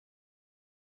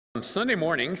Sunday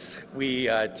mornings, we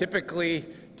typically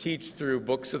teach through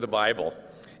books of the Bible,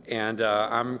 and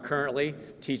I'm currently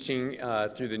teaching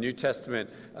through the New Testament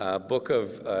book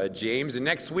of James, and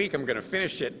next week I'm going to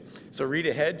finish it. So read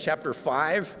ahead, chapter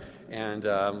 5, and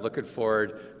I'm looking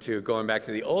forward to going back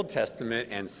to the Old Testament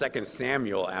and 2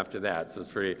 Samuel after that, so it's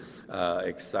pretty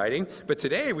exciting. But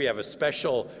today we have a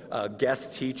special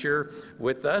guest teacher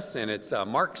with us, and it's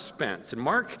Mark Spence. And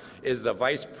Mark is the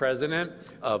vice president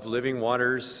of Living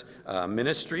Waters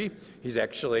Ministry. He's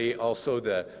actually also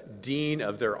the dean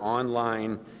of their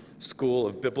online School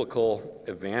of Biblical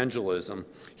Evangelism.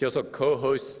 He also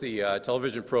co-hosts the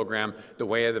television program, The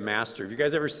Way of the Master. Have you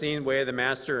guys ever seen Way of the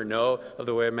Master or know of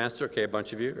The Way of the Master? Okay, a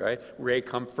bunch of you, right? Ray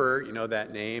Comfort, you know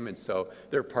that name, and so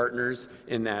they're partners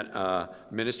in that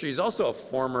ministry. He's also a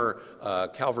former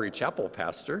Calvary Chapel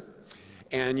pastor.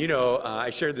 And, you know,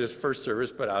 I shared this first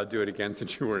service, but I'll do it again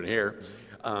since you weren't here.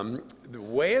 The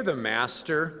Way of the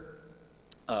Master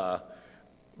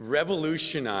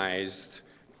revolutionized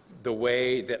the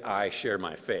way that I share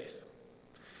my faith.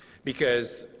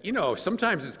 Because, you know,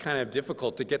 sometimes it's kind of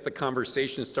difficult to get the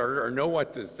conversation started or know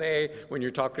what to say when you're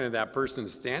talking to that person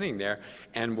standing there.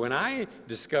 And when I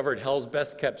discovered Hell's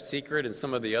Best Kept Secret and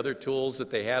some of the other tools that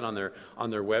they had on their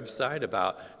website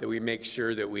about that we make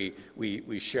sure that we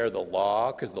share the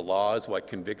law, because the law is what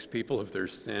convicts people of their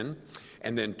sin,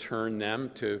 and then turn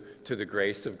them to the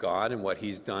grace of God and what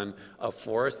He's done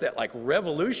for us, that like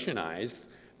revolutionized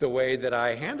the way that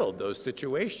I handled those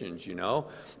situations, you know.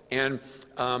 And,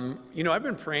 you know, I've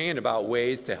been praying about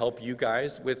ways to help you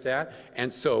guys with that.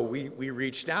 And so we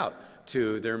reached out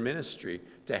to their ministry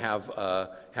to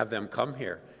have them come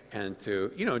here and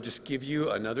to, you know, just give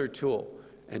you another tool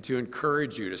and to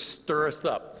encourage you to stir us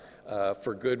up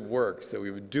for good works, that we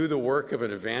would do the work of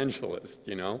an evangelist,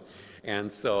 you know.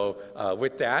 And so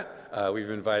with that,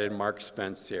 we've invited Mark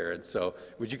Spence here. And so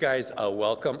would you guys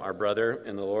welcome our brother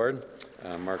in the Lord,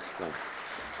 Mark Spence.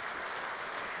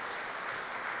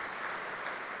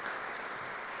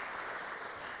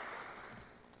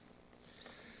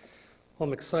 Well,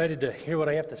 I'm excited to hear what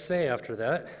I have to say after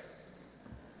that.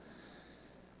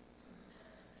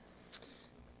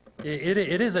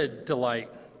 It is a delight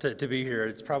to be here.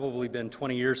 It's probably been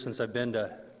 20 years since I've been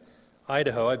to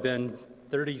Idaho. I've been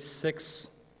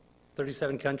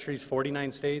 37 countries,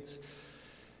 49 states,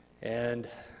 and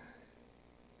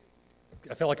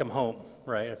I feel like I'm home,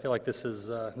 right? I feel like this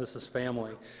is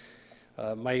family.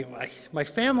 My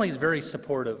family is very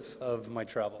supportive of my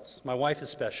travels. My wife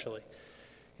especially.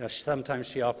 You know, sometimes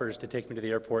she offers to take me to the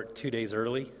airport 2 days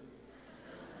early.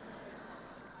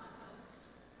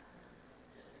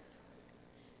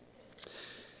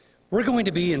 We're going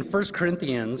to be in 1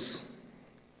 Corinthians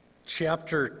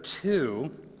chapter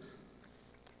 2.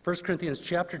 1 Corinthians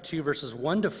chapter 2, verses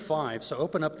 1 to 5. So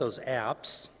open up those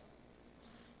apps.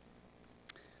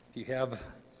 If you have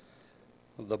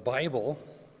the Bible,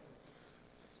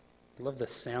 I love the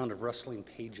sound of rustling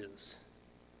pages.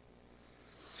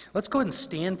 Let's go ahead and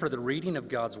stand for the reading of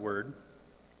God's Word.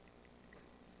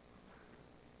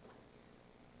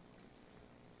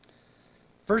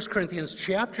 First Corinthians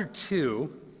chapter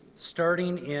 2,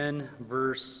 starting in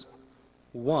verse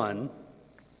 1.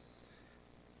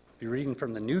 Be reading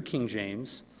from the New King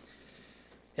James.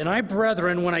 And I,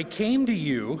 brethren, when I came to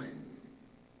you,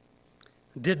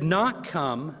 did not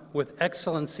come with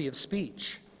excellency of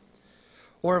speech,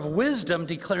 or of wisdom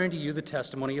declaring to you the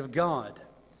testimony of God.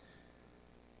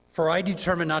 For I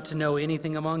determined not to know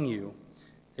anything among you,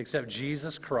 except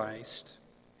Jesus Christ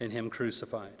and Him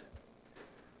crucified.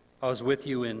 I was with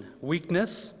you in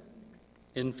weakness,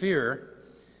 in fear,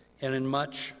 and in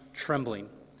much trembling.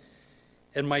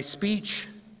 And my speech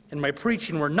and my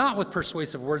preaching were not with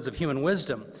persuasive words of human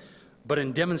wisdom, but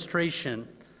in demonstration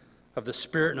of the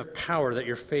Spirit and of power, that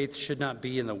your faith should not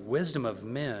be in the wisdom of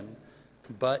men,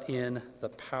 but in the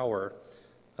power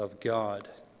of God.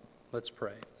 Let's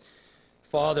pray.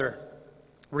 Father,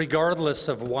 regardless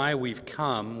of why we've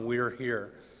come, we're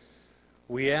here.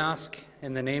 We ask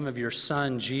in the name of your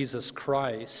Son, Jesus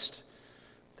Christ,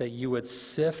 that you would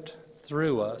sift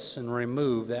through us and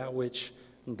remove that which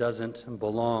doesn't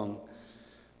belong.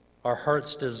 Our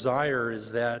heart's desire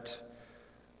is that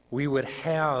we would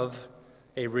have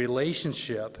a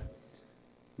relationship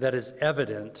that is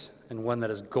evident and one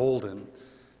that is golden.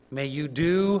 May you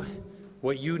do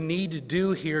what you need to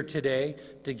do here today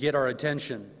to get our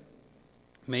attention.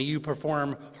 May you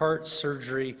perform heart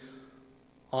surgery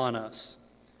on us,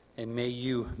 and may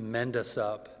you mend us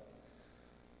up.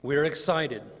 We're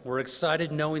excited. We're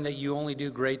excited knowing that you only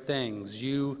do great things.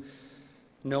 You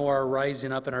know our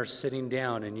rising up and our sitting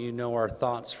down, and you know our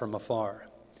thoughts from afar.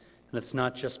 And it's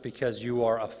not just because you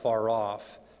are afar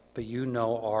off, but you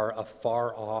know our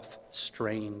afar-off,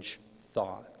 strange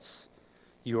thoughts.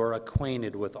 You are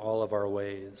acquainted with all of our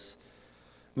ways.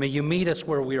 May you meet us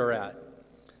where we are at.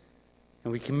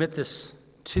 And we commit this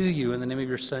to you in the name of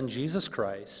your Son, Jesus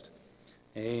Christ.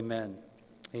 Amen.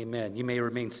 Amen. You may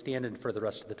remain standing for the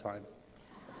rest of the time.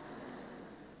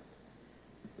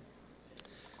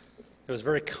 It was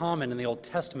very common in the Old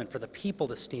Testament for the people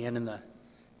to stand and the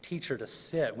teacher to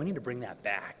sit. We need to bring that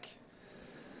back.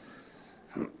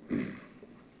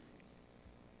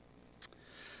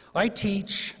 I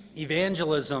teach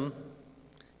evangelism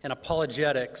and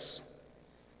apologetics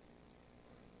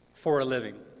for a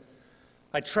living.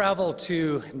 I travel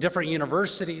to different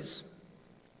universities.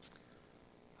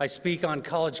 I speak on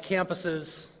college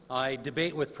campuses. I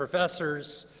debate with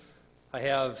professors. I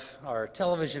have our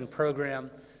television program.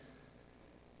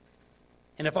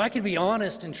 And if I could be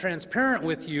honest and transparent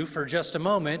with you for just a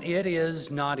moment, it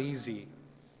is not easy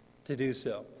to do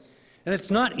so. And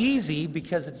it's not easy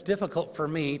because it's difficult for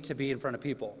me to be in front of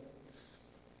people.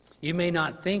 You may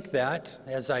not think that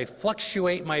as I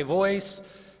fluctuate my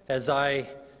voice, as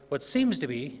what seems to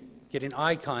be getting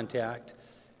eye contact,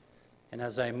 and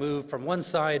as I move from one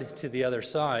side to the other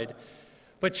side.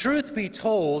 But truth be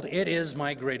told, it is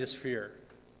my greatest fear.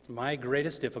 My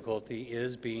greatest difficulty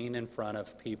is being in front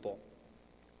of people.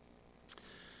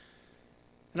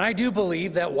 And I do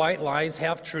believe that white lies,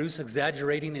 half-truths,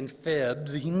 exaggerating, and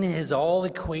fibs is all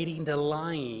equating to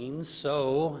lying,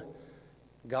 so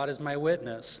God is my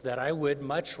witness that I would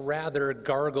much rather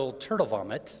gargle turtle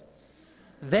vomit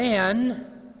than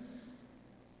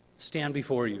stand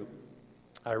before you.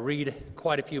 I read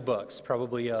quite a few books,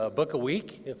 probably a book a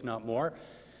week, if not more.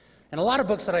 And a lot of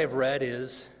books that I've read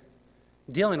is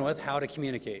dealing with how to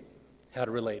communicate, how to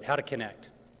relate, how to connect.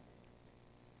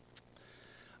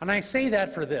 And I say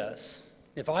that for this.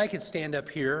 If I could stand up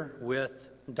here with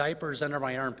diapers under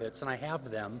my armpits, and I have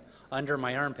them under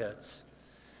my armpits,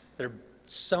 they're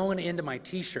sewn into my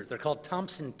t-shirt. They're called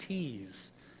Thompson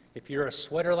tees. If you're a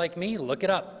sweater like me, look it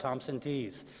up, Thompson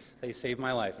tees. They saved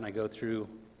my life, and I go through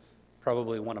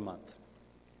probably one a month.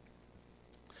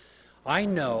 I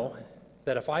know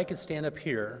that if I could stand up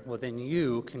here, well, then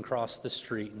you can cross the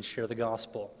street and share the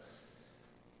gospel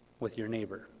with your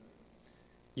neighbor.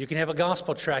 You can have a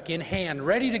gospel tract in hand,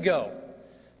 ready to go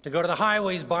to the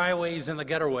highways, byways, and the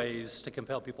gutterways to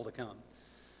compel people to come.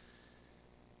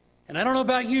 And I don't know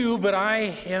about you, but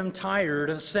I am tired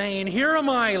of saying, "Here am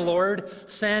I, Lord,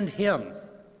 send him.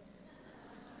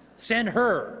 Send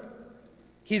her.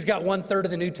 He's got 1/3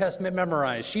 of the New Testament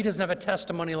memorized. She doesn't have a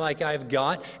testimony like I've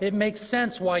got. It makes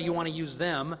sense why you want to use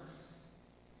them,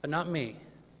 but not me.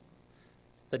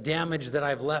 The damage that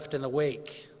I've left in the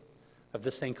wake of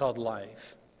this thing called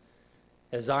life,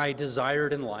 as I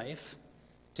desired in life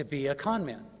to be a con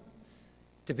man,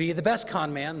 to be the best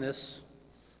con man this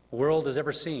world has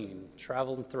ever seen.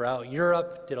 Traveled throughout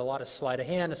Europe, did a lot of sleight of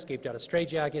hand, escaped out of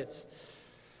straitjackets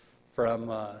from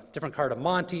different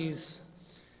cardamontes.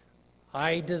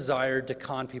 I desired to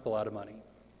con people out of money.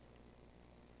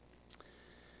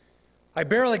 I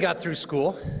barely got through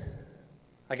school.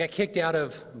 I got kicked out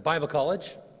of Bible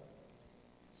college.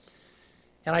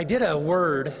 And I did a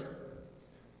word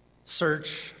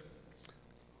search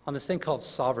on this thing called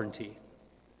sovereignty.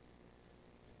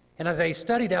 And as I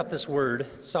studied out this word,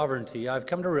 sovereignty, I've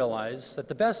come to realize that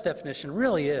the best definition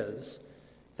really is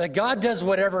that God does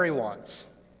whatever he wants,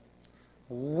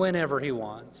 whenever he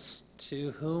wants,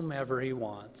 to whomever he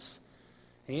wants.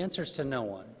 And he answers to no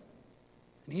one.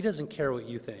 And he doesn't care what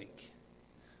you think.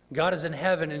 God is in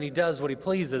heaven and he does what he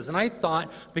pleases. And I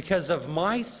thought, because of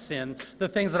my sin, the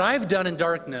things that I've done in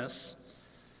darkness,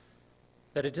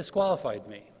 that it disqualified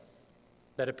me,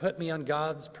 that it put me on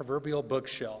God's proverbial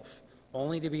bookshelf,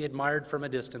 only to be admired from a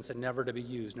distance and never to be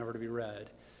used, never to be read.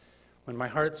 When my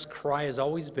heart's cry has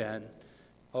always been,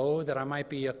 oh, that I might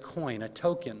be a coin, a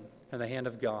token in the hand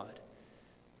of God,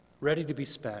 ready to be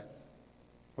spent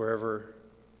wherever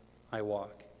I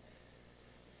walk.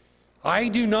 I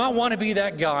do not want to be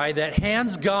that guy that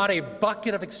hands God a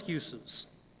bucket of excuses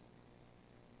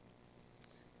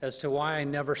as to why I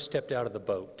never stepped out of the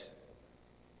boat.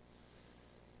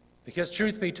 Because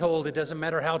truth be told, it doesn't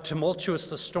matter how tumultuous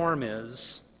the storm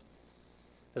is,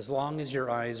 as long as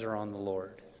your eyes are on the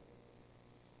Lord.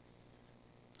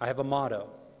 I have a motto.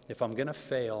 If I'm going to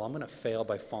fail, I'm going to fail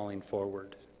by falling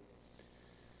forward.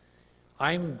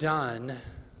 I'm done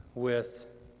with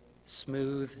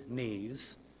smooth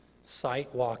knees,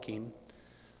 sight walking,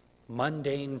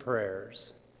 mundane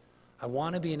prayers. I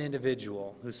want to be an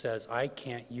individual who says, I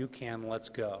can't, you can, let's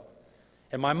go.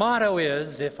 And my motto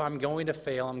is, if I'm going to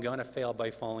fail, I'm going to fail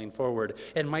by falling forward.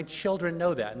 And my children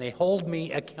know that, and they hold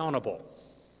me accountable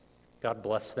God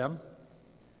bless them.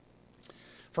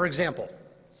 For example,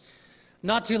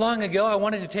 not too long ago, I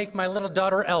wanted to take my little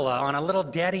daughter Ella on a little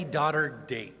daddy-daughter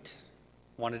date.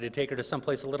 Wanted to take her to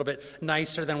someplace a little bit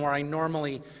nicer than where I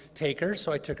normally take her,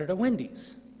 so I took her to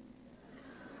Wendy's.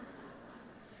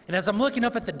 And as I'm looking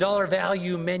up at the dollar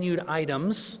value menued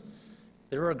items,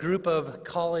 there were a group of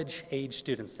college-age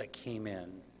students that came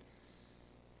in.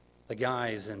 The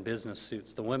guys in business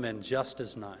suits, the women just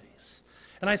as nice.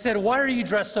 And I said, "Why are you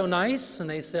dressed so nice?" And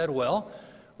they said, "Well,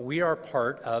 we are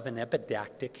part of an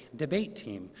epidactic debate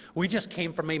team. We just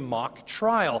came from a mock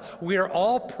trial. We are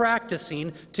all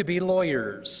practicing to be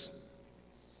lawyers."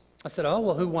 I said, "Oh,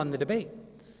 well, who won the debate?"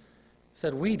 He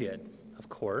said, "We did, of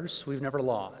course. We've never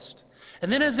lost."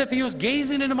 And then as if he was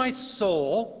gazing into my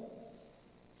soul,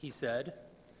 he said,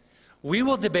 "We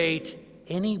will debate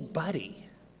anybody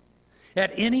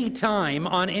at any time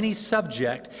on any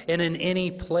subject and in any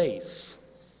place."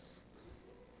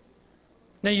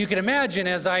 Now, you can imagine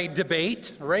as I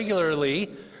debate regularly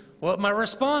what my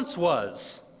response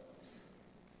was.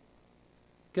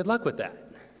 Good luck with that.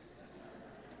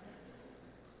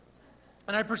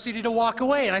 And I proceeded to walk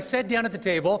away, and I sat down at the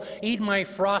table, eating my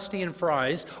Frosty and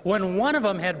fries, when one of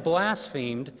them had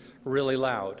blasphemed really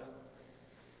loud.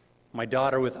 My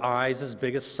daughter, with eyes as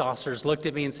big as saucers, looked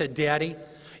at me and said, "Daddy,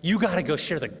 you got to go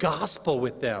share the gospel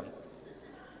with them."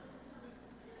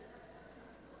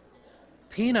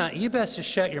 Peanut, you best just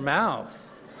shut your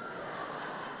mouth.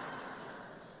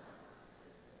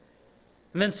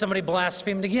 And then somebody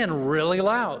blasphemed again, really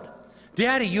loud.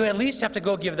 "Daddy, you at least have to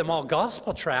go give them all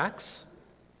gospel tracts."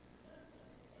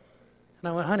 And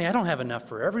I went, "Honey, I don't have enough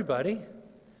for everybody."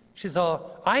 She's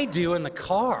all, "I do in the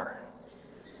car."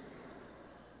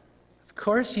 "Of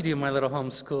course you do, my little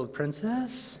homeschooled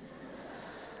princess."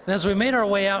 And as we made our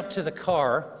way out to the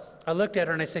car, I looked at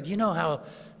her and I said, "You know how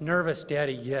nervous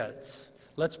Daddy gets.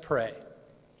 Let's pray."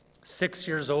 6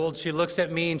 years old, she looks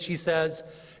at me and she says,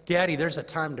 "Daddy, there's a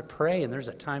time to pray and there's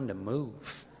a time to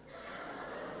move."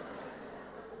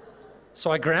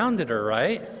 So I grounded her,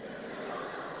 right?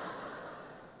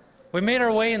 We made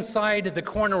our way inside the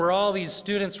corner where all these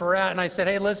students were at, and I said,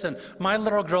 "Hey, listen, my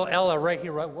little girl Ella right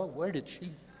here, where did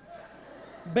she?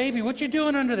 Baby, what you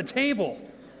doing under the table?"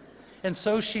 And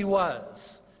so she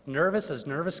was, nervous as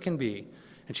nervous can be.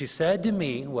 And she said to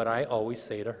me what I always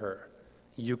say to her: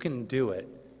 "You can do it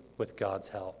with God's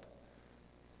help."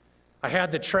 I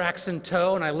had the tracts in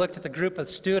tow, and I looked at the group of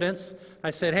students.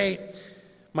 I said, "Hey,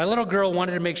 my little girl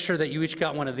wanted to make sure that you each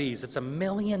got one of these. It's a $1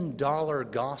 million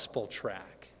gospel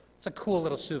tract. It's a cool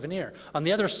little souvenir. On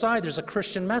the other side, there's a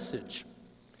Christian message.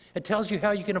 It tells you how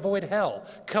you can avoid hell,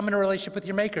 come in a relationship with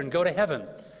your Maker, and go to heaven.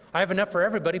 I have enough for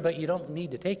everybody, but you don't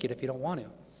need to take it if you don't want to."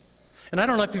 And I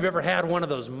don't know if you've ever had one of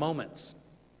those moments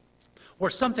where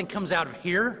something comes out of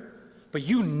here, but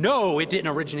you know it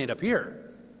didn't originate up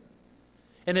here.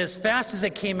 And as fast as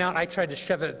it came out, I tried to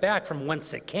shove it back from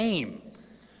whence it came.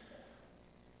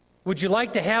 Would you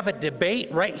like to have a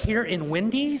debate right here in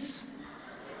Wendy's?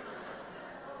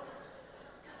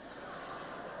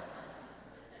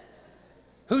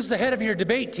 "Who's the head of your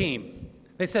debate team?"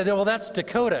 They said, "Well, that's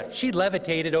Dakota. She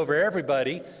levitated over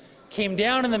everybody, came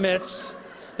down in the midst.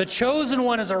 The chosen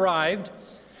one has arrived."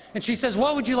 And she says,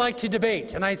 "What would you like to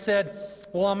debate?" And I said,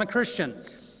 "Well, I'm a Christian.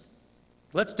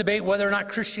 Let's debate whether or not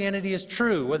Christianity is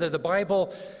true, whether the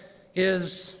Bible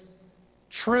is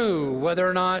true, whether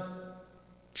or not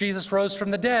Jesus rose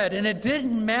from the dead." And it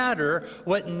didn't matter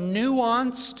what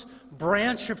nuanced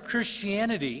branch of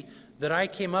Christianity that I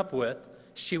came up with,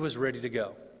 she was ready to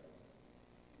go.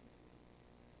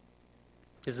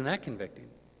 Isn't that convicting?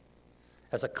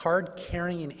 As a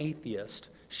card-carrying atheist,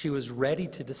 she was ready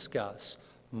to discuss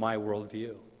my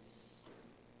worldview.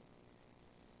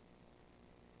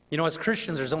 You know, as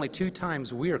Christians, there's only 2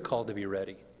 times we are called to be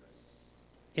ready: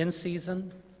 in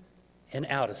season and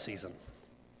out of season.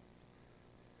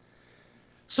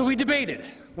 So we debated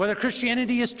whether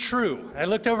Christianity is true. I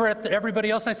looked over at everybody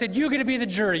else and I said, "You get to be the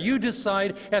jury. You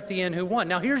decide at the end who won."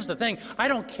 Now, here's the thing. I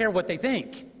don't care what they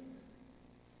think.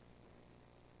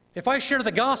 If I share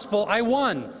the gospel, I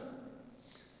won.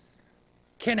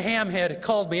 Ken Ham had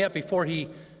called me up before he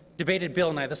debated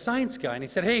Bill Nye, the science guy, and he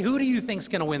said, "Hey, who do you think's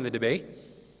going to win the debate?"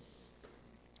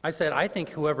 I said, "I think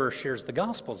whoever shares the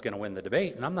gospel is going to win the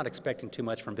debate, and I'm not expecting too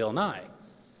much from Bill Nye."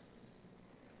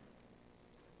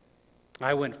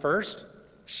 I went first.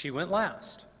 She went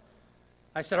last.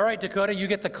 I said, "All right, Dakota, you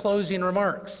get the closing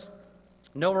remarks.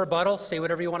 No rebuttal. Say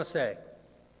whatever you want to say."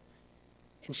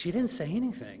 And she didn't say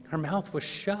anything. Her mouth was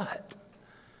shut.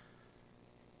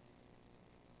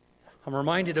 I'm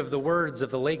reminded of the words of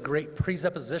the late, great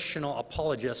presuppositional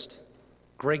apologist,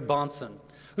 Greg Bahnsen.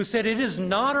 who said, "It is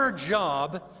not our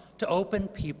job to open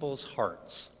people's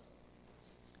hearts.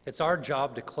 It's our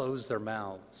job to close their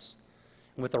mouths.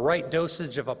 And with the right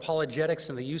dosage of apologetics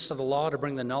and the use of the law to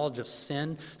bring the knowledge of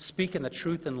sin, speaking the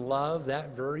truth in love, that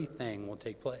very thing will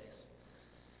take place."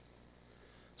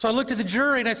 So I looked at the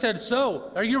jury and I said,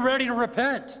 "So, are you ready to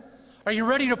repent? Are you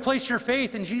ready to place your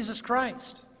faith in Jesus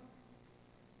Christ?"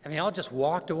 And they all just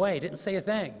walked away, didn't say a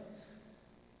thing.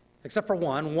 Except for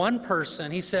one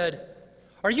person, he said,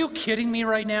 "Are you kidding me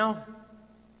right now?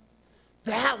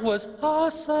 That was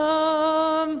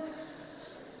awesome."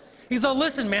 He said,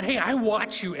 "Listen, man, hey, I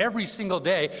watch you every single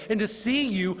day, and to see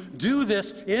you do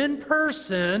this in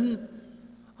person,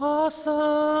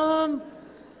 awesome."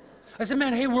 I said,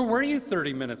 "Man, hey, where were you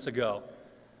 30 minutes ago?"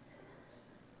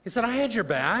 He said, "I had your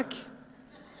back."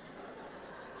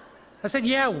 I said,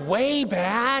 "Yeah, way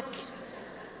back."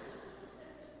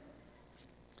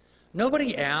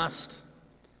 Nobody asked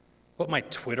what my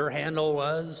Twitter handle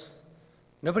was.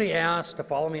 Nobody asked to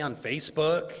follow me on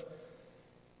Facebook.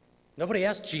 Nobody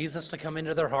asked Jesus to come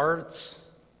into their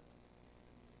hearts.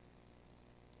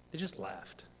 They just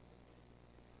left.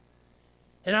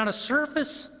 And on a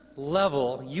surface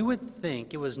level, you would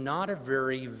think it was not a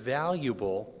very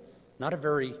valuable, not a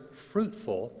very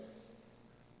fruitful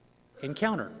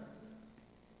encounter.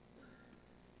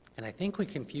 And I think we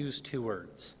confuse two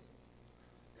words: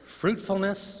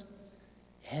 fruitfulness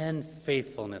and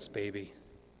faithfulness, baby.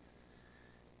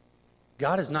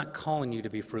 God is not calling you to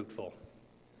be fruitful.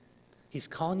 He's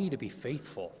calling you to be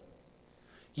faithful.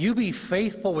 You be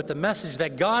faithful with the message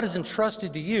that God has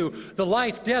entrusted to you, the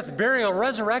life, death, burial,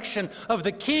 resurrection of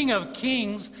the King of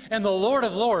Kings and the Lord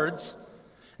of Lords.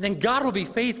 And then God will be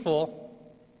faithful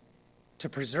to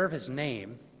preserve his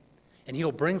name, and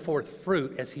he'll bring forth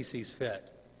fruit as he sees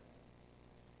fit.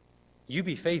 You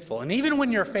be faithful. And even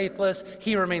when you're faithless,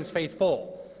 he remains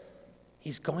faithful.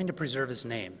 He's going to preserve his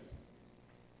name.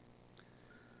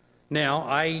 Now,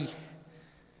 I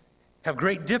have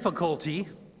great difficulty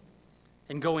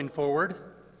in going forward,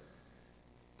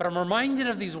 but I'm reminded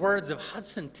of these words of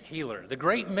Hudson Taylor, the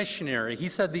great missionary. He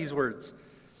said these words: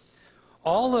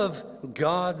 "All of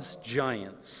God's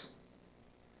giants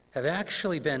have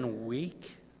actually been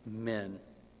weak men,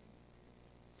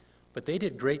 but they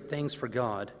did great things for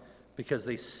God because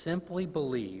they simply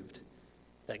believed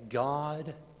that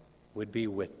God would be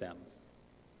with them."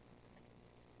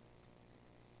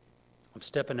 I'm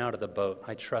stepping out of the boat.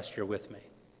 I trust you're with me.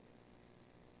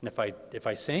 And if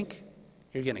I sink,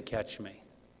 you're going to catch me.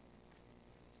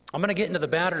 I'm going to get into the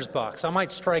batter's box. I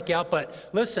might strike out, but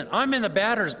listen, I'm in the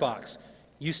batter's box.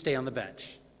 You stay on the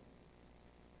bench.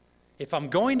 If I'm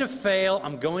going to fail,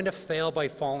 I'm going to fail by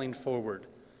falling forward.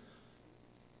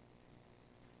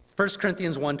 1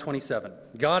 Corinthians 1:27.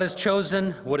 God has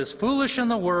chosen what is foolish in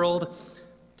the world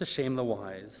to shame the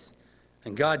wise.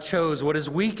 And God chose what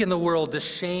is weak in the world to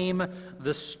shame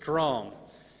the strong.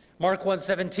 Mark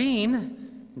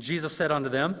 1:17, Jesus said unto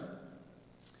them,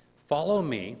 "Follow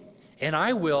me, and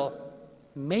I will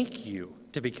make you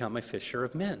to become a fisher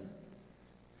of men."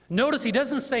 Notice he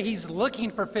doesn't say he's looking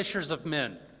for fishers of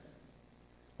men.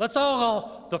 Let's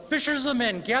all, the fishers of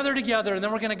men, gather together, and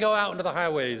then we're going to go out into the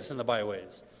highways and the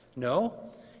byways.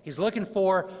 No, he's looking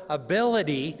for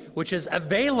ability, which is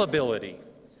availability.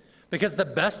 Because the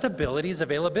best ability is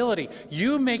availability.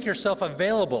 You make yourself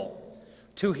available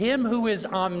to him who is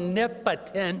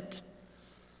omnipotent,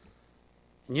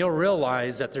 and you'll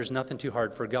realize that there's nothing too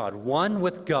hard for God. One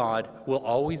with God will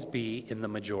always be in the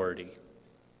majority.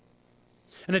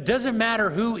 And it doesn't matter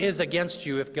who is against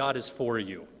you if God is for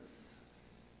you.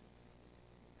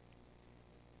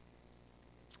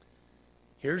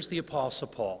 Here's the Apostle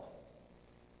Paul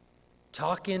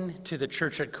talking to the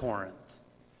church at Corinth.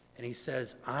 And he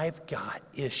says, I've got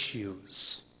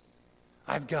issues.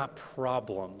 I've got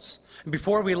problems. And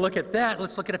before we look at that,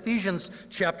 let's look at Ephesians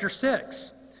chapter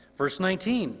 6, verse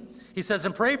 19. He says,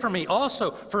 "And pray for me,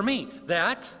 also for me,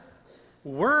 that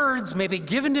words may be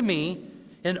given to me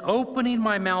in opening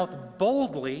my mouth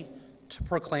boldly to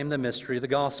proclaim the mystery of the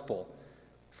gospel,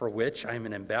 for which I am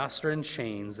an ambassador in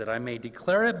chains, that I may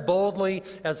declare it boldly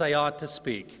as I ought to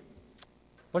speak."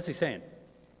 What's he saying?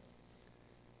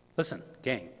 Listen,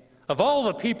 gang. Of all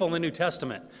the people in the New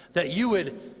Testament that you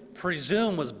would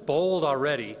presume was bold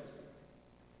already,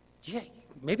 yeah,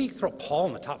 maybe you could throw Paul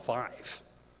in the top 5.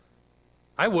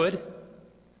 I would.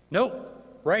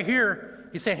 Nope. Right here,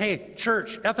 he's saying, hey,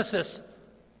 church, Ephesus,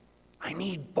 I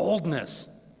need boldness.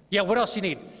 Yeah, what else you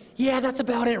need? Yeah, that's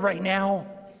about it right now.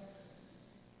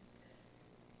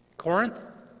 Corinth,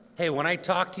 hey, when I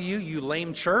talk to you, you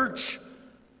lame church,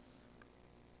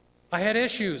 I had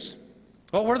issues.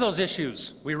 What were those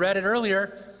issues? We read it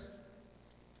earlier.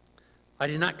 I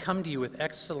did not come to you with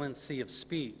excellency of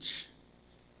speech.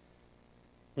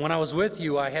 When I was with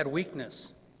you, I had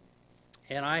weakness,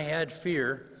 and I had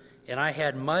fear, and I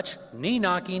had much knee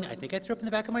knocking, I think I threw up in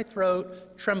the back of my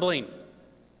throat, trembling.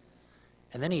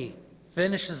 And then he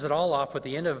finishes it all off with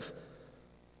the end of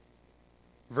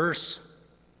verse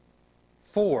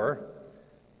 4,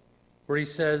 where he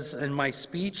says, and my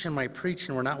speech and my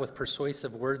preaching were not with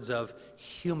persuasive words of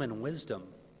human wisdom.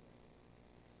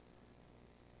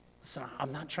 Listen,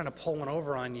 I'm not trying to pull one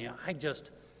over on you.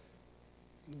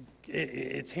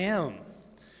 It's him.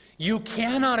 You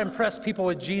cannot impress people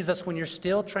with Jesus when you're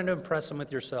still trying to impress them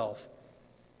with yourself.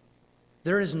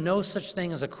 There is no such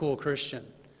thing as a cool Christian.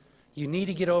 You need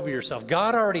to get over yourself.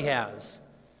 God already has.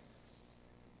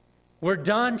 We're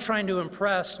done trying to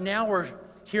impress. Now we're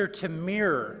here to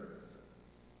mirror.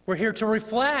 We're here to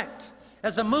reflect.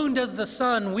 As the moon does the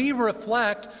sun, we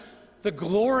reflect the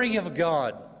glory of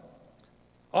God.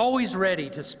 Always ready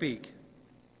to speak.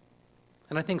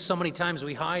 And I think so many times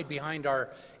we hide behind our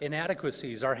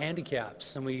inadequacies, our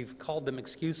handicaps, and we've called them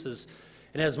excuses.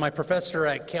 And as my professor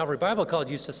at Calvary Bible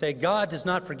College used to say, God does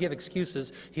not forgive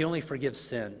excuses, he only forgives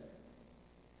sin.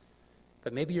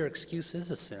 But maybe your excuse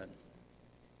is a sin.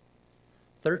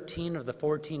 13 of the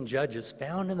 14 judges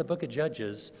found in the book of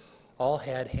Judges all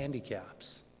had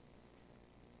handicaps.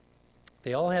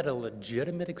 They all had a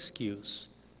legitimate excuse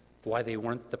why they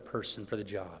weren't the person for the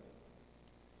job.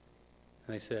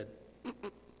 And they said,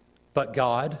 but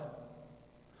God,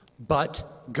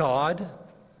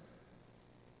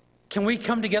 can we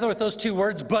come together with those two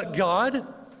words, but God?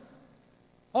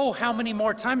 Oh, how many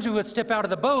more times we would step out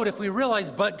of the boat if we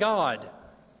realized, but God.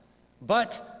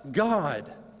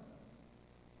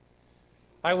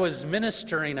 I was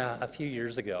ministering a few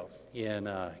years ago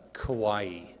in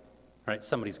Kauai. Right,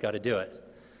 somebody's got to do it.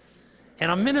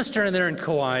 And I'm ministering there in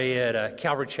Kauai at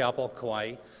Calvary Chapel,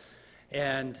 Kauai.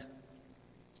 And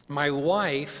my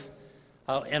wife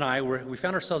and I, we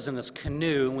found ourselves in this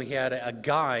canoe, and we had a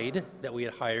guide that we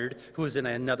had hired who was in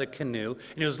another canoe,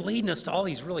 and he was leading us to all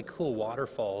these really cool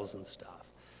waterfalls and stuff.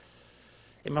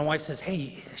 And my wife says,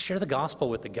 hey, share the gospel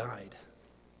with the guide.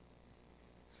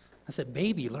 I said,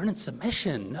 baby, learning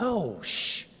submission. No,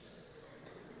 shh.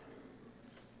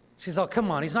 She's all, come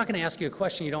on, he's not going to ask you a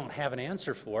question you don't have an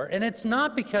answer for. And it's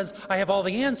not because I have all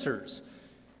the answers.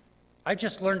 I've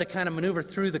just learned to kind of maneuver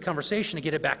through the conversation to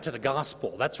get it back to the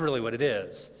gospel. That's really what it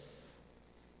is.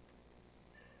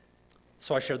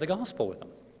 So I shared the gospel with him.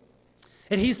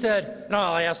 And he said, no,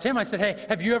 I asked him, I said, hey,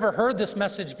 have you ever heard this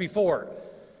message before?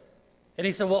 And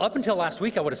he said, well, up until last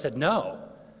week, I would have said no.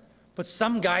 But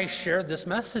some guy shared this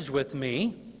message with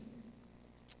me,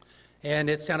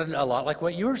 and it sounded a lot like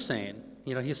what you were saying.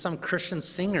 You know, he's some Christian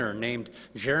singer named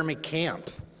Jeremy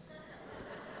Camp.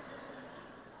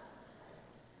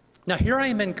 Now, here I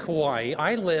am in Kauai.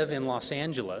 I live in Los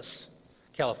Angeles,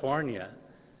 California.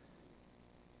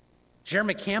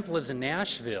 Jeremy Camp lives in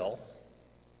Nashville.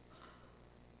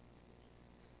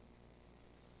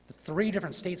 The three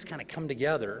different states kind of come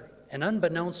together, and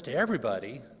unbeknownst to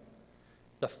everybody,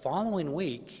 the following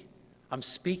week, I'm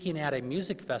speaking at a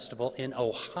music festival in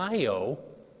Ohio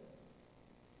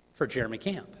for Jeremy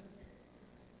Camp.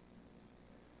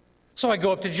 So I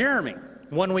go up to Jeremy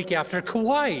 1 week after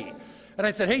Kauai, and I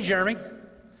said, hey, Jeremy,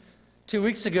 2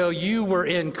 weeks ago you were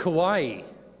in Kauai.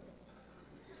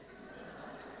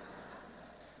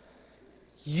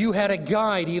 You had a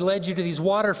guide. He led you to these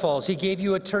waterfalls. He gave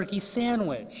you a turkey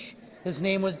sandwich. His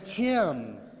name was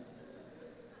Jim.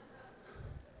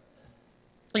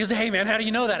 He goes, hey, man, how do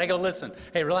you know that? I go, listen,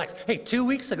 hey, relax. Hey, 2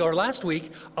 weeks ago, or last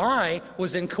week, I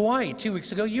was in Kauai. 2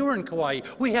 weeks ago, you were in Kauai.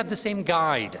 We had the same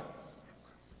guide.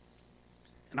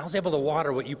 And I was able to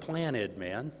water what you planted,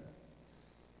 man.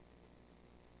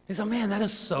 He said, man, that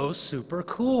is so super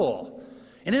cool.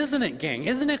 And isn't it, gang?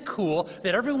 Isn't it cool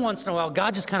that every once in a while,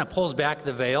 God just kind of pulls back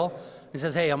the veil and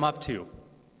says, hey, I'm up to.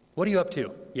 What are you up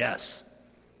to? Yes.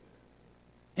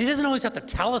 And he doesn't always have to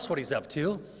tell us what he's up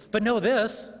to, but know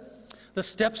this. The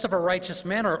steps of a righteous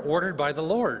man are ordered by the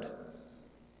Lord.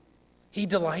 He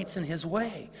delights in his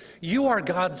way. You are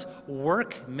God's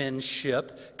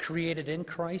workmanship created in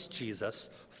Christ Jesus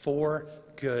for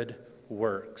good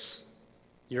works.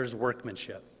 Yours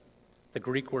workmanship. The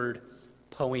Greek word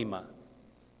poema.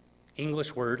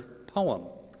 English word poem.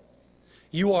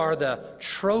 You are the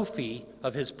trophy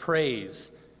of his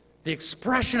praise, the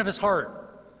expression of his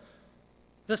heart,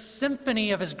 the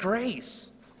symphony of his grace,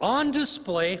 on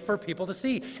display for people to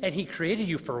see. And he created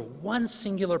you for one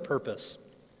singular purpose,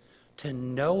 to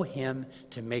know him,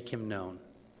 to make him known.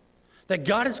 That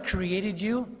God has created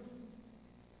you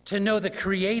to know the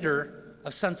creator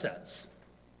of sunsets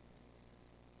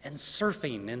and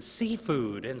surfing and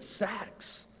seafood and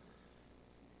sex.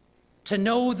 To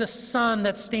know the sun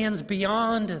that stands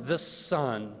beyond the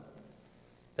sun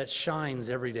that shines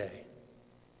every day.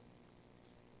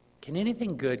 Can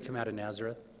anything good come out of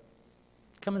Nazareth?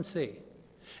 Come and see.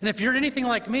 And if you're anything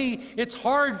like me, it's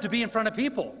hard to be in front of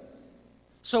people.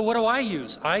 So what do I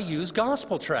use? I use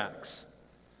gospel tracts.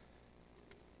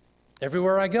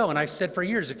 Everywhere I go, and I've said for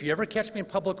years, if you ever catch me in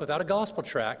public without a gospel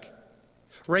tract,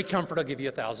 Ray Comfort will give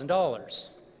you $1,000.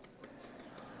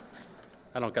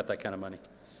 I don't got that kind of money.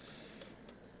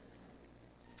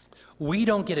 We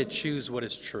don't get to choose what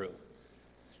is true.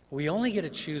 We only get to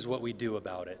choose what we do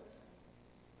about it.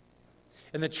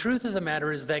 And the truth of the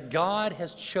matter is that God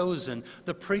has chosen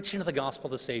the preaching of the gospel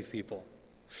to save people.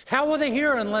 How will they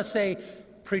hear unless a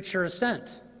preacher is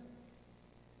sent?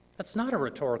 That's not a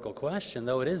rhetorical question,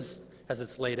 though it is as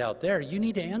it's laid out there. You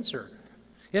need to answer.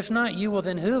 If not you, well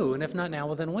then who? And if not now,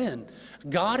 well then when?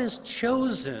 God has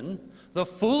chosen the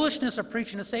foolishness of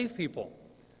preaching to save people.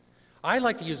 I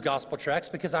like to use gospel tracts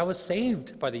because I was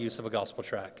saved by the use of a gospel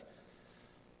tract.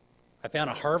 I found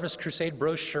a Harvest Crusade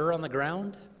brochure on the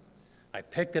ground. I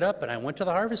picked it up and I went to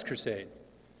the Harvest Crusade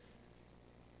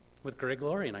with great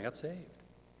glory, and I got saved.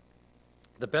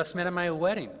 The best man at my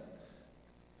wedding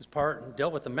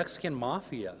dealt with the Mexican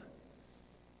mafia,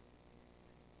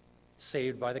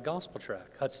 saved by the gospel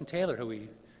tract. Hudson Taylor, who we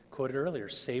quoted earlier,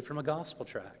 saved from a gospel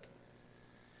tract.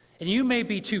 And you may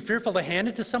be too fearful to hand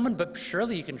it to someone, but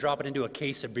surely you can drop it into a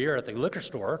case of beer at the liquor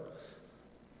store.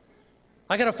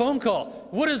 I got a phone call.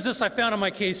 What is this I found in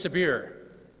my case of beer?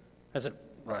 I said,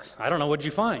 I don't know. What'd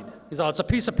you find? He's all, it's a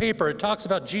piece of paper. It talks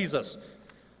about Jesus.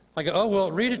 I go, oh,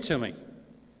 well, read it to me.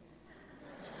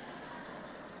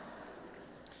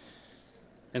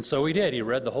 And so he did. He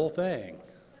read the whole thing,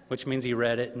 which means he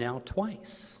read it now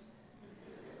twice.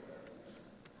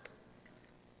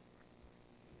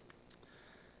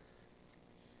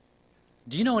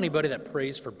 Do you know anybody that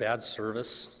prays for bad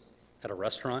service at a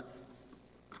restaurant?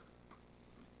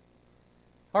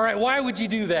 All right, why would you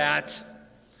do that?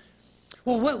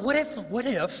 Well, what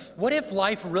if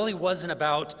life really wasn't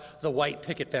about the white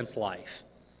picket fence life?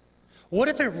 What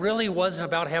if it really wasn't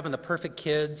about having the perfect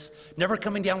kids, never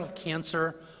coming down with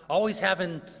cancer, always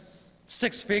having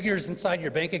 6 figures inside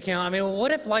your bank account? I mean,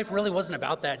 what if life really wasn't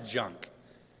about that junk?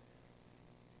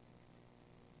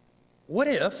 What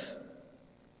if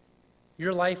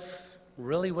your life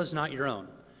really was not your own?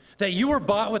 That you were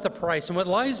bought with a price, and what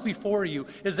lies before you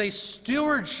is a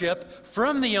stewardship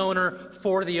from the owner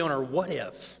for the owner. What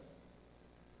if?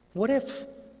 What if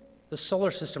the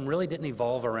solar system really didn't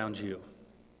evolve around you?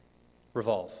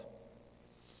 Revolve.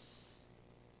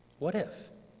 What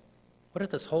if? What if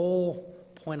this whole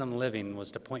point on living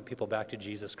was to point people back to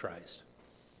Jesus Christ?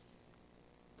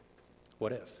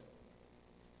 What if?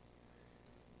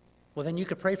 Well, then you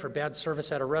could pray for bad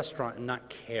service at a restaurant and not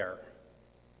care.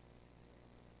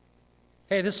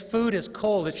 Hey, this food is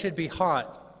cold. It should be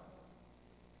hot.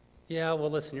 Yeah, well,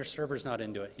 listen, your server's not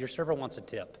into it. Your server wants a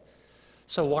tip.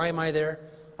 So why am I there?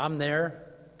 I'm there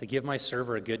to give my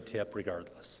server a good tip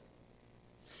regardless.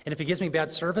 And if he gives me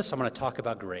bad service, I'm going to talk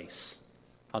about grace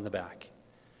on the back.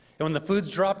 And when the food's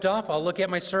dropped off, I'll look at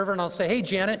my server and I'll say, hey,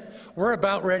 Janet, we're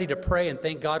about ready to pray and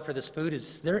thank God for this food.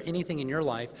 Is there anything in your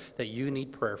life that you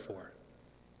need prayer for?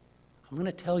 I'm going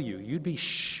to tell you, you'd be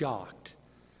shocked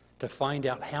to find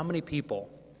out how many people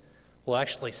will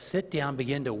actually sit down,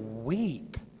 begin to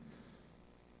weep,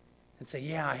 and say,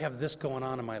 yeah, I have this going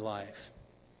on in my life.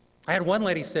 I had one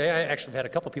lady say, I actually had a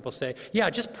couple people say, yeah,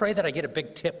 just pray that I get a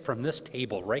big tip from this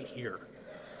table right here.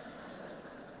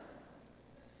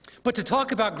 But to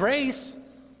talk about grace,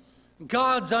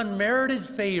 God's unmerited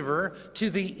favor to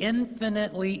the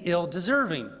infinitely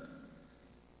ill-deserving.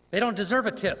 They don't deserve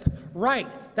a tip. Right.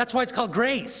 That's why it's called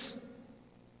grace.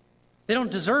 They don't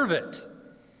deserve it.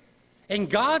 And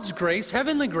God's grace,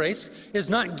 heavenly grace, is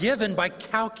not given by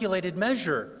calculated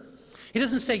measure. He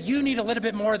doesn't say you need a little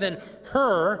bit more than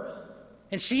her,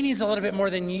 and she needs a little bit more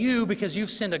than you because you've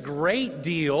sinned a great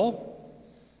deal.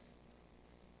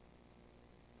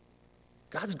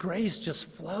 God's grace just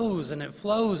flows, and it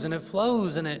flows, and it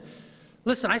flows, and it...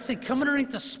 Listen, I say come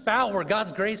underneath the spout where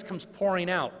God's grace comes pouring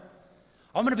out.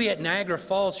 I'm going to be at Niagara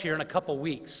Falls here in a couple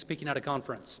weeks, speaking at a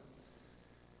conference.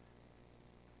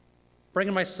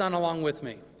 Bringing my son along with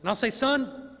me. And I'll say,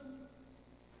 son,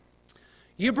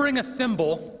 you bring a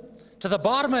thimble to the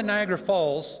bottom of Niagara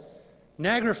Falls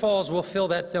will fill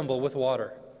that thimble with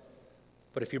water.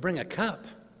 But if you bring a cup,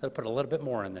 that'll put a little bit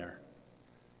more in there.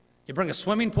 You bring a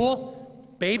swimming pool,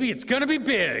 baby, it's going to be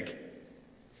big.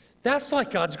 That's like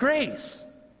God's grace.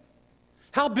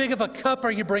 How big of a cup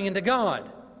are you bringing to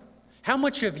God? How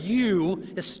much of you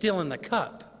is still in the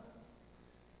cup?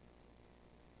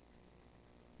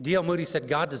 D.L. Moody said,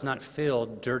 God does not fill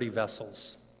dirty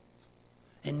vessels.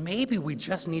 And maybe we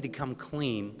just need to come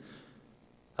clean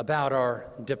about our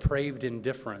depraved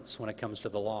indifference when it comes to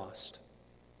the lost.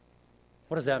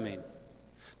 What does that mean?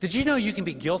 Did you know you can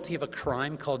be guilty of a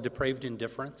crime called depraved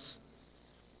indifference?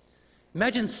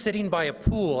 Imagine sitting by a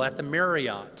pool at the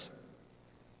Marriott.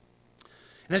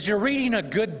 And as you're reading a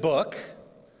good book,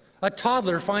 a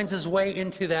toddler finds his way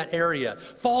into that area,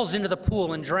 falls into the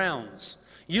pool and drowns.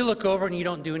 You look over and you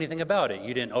don't do anything about it.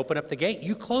 You didn't open up the gate.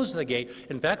 You closed the gate.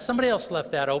 In fact, somebody else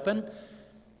left that open.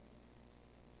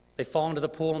 They fall into the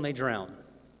pool and they drown.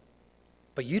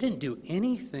 But you didn't do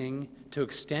anything to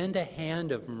extend a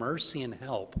hand of mercy and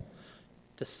help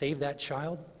to save that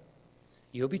child.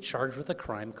 You'll be charged with a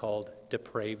crime called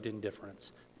depraved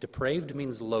indifference. Depraved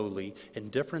means lowly.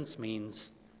 Indifference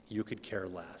means you could care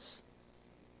less.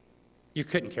 You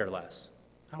couldn't care less.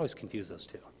 I always confuse those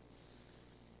two.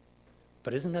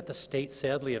 But isn't that the state,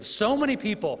 sadly, of so many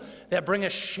people that bring a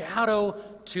shadow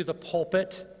to the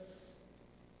pulpit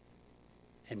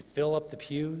and fill up the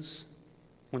pews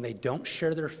when they don't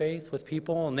share their faith with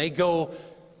people, and they go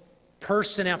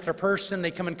person after person,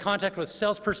 they come in contact with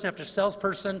salesperson after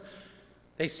salesperson,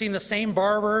 they've seen the same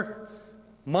barber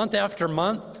month after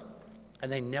month,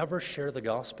 and they never share the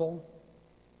gospel?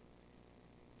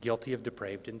 Guilty of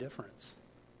depraved indifference.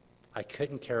 I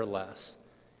couldn't care less,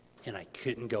 and I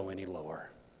couldn't go any lower.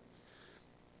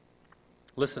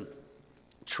 Listen,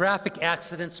 traffic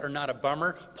accidents are not a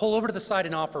bummer. Pull over to the side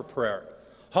and offer prayer.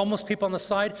 Homeless people on the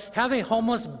side, have a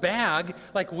homeless bag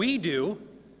like we do,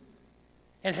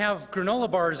 and have granola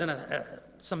bars and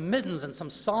some mittens and some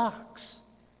socks.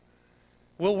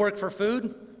 We'll work for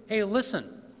food. Hey, listen,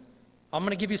 I'm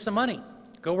going to give you some money.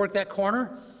 Go work that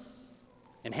corner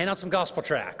and hand out some gospel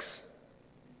tracts.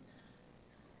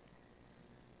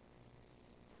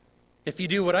 If you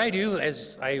do what I do,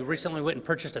 as I recently went and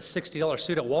purchased a $60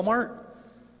 suit at Walmart,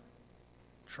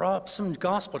 drop some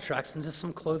gospel tracts into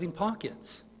some clothing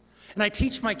pockets. And I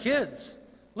teach my kids,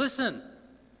 listen,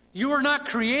 you are not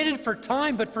created for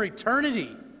time, but for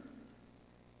eternity.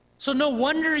 So no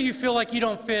wonder you feel like you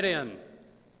don't fit in.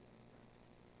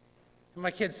 And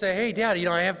my kids say, hey, Dad,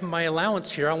 I have my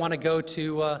allowance here. I want to go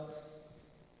to, a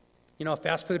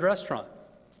fast food restaurant.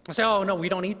 I say, oh, no, we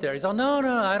don't eat there. He says, oh, no,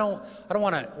 I don't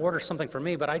want to order something for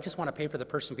me, but I just want to pay for the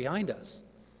person behind us.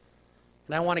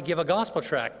 And I want to give a gospel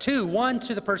tract. One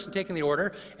to the person taking the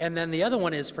order, and then the other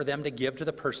one is for them to give to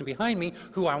the person behind me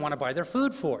who I want to buy their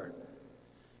food for.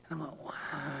 And I'm like,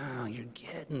 wow, you're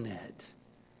getting it.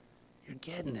 You're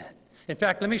getting it. In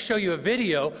fact, let me show you a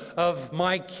video of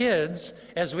my kids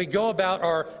as we go about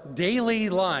our daily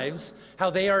lives, how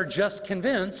they are just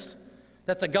convinced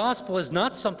that the gospel is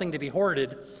not something to be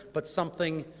hoarded, but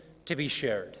something to be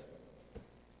shared.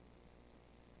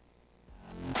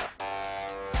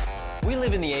 We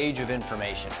live in the age of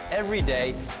information. Every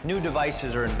day, new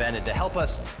devices are invented to help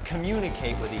us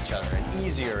communicate with each other in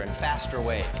easier and faster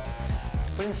ways.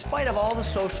 But in spite of all the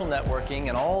social networking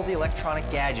and all the electronic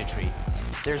gadgetry,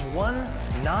 there's one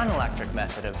non-electric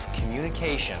method of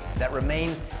communication that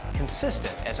remains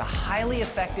consistent as a highly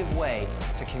effective way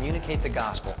to communicate the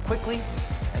gospel quickly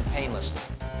and painlessly.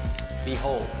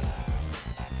 Behold,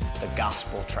 the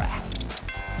gospel tract.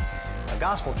 Now,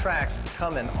 gospel tracts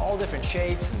come in all different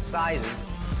shapes and sizes.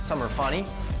 Some are funny,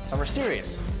 some are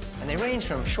serious, and they range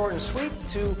from short and sweet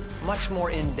to much more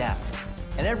in-depth.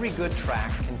 And every good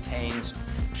tract contains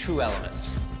two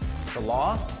elements, the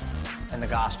law and the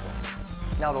gospel.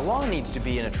 Now, the law needs to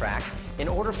be in a tract in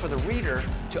order for the reader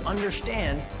to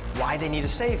understand why they need a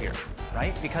Savior,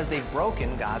 right? Because they've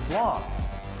broken God's law.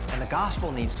 And the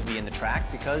gospel needs to be in the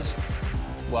tract because,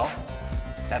 well,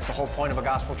 that's the whole point of a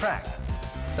gospel tract,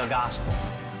 the gospel.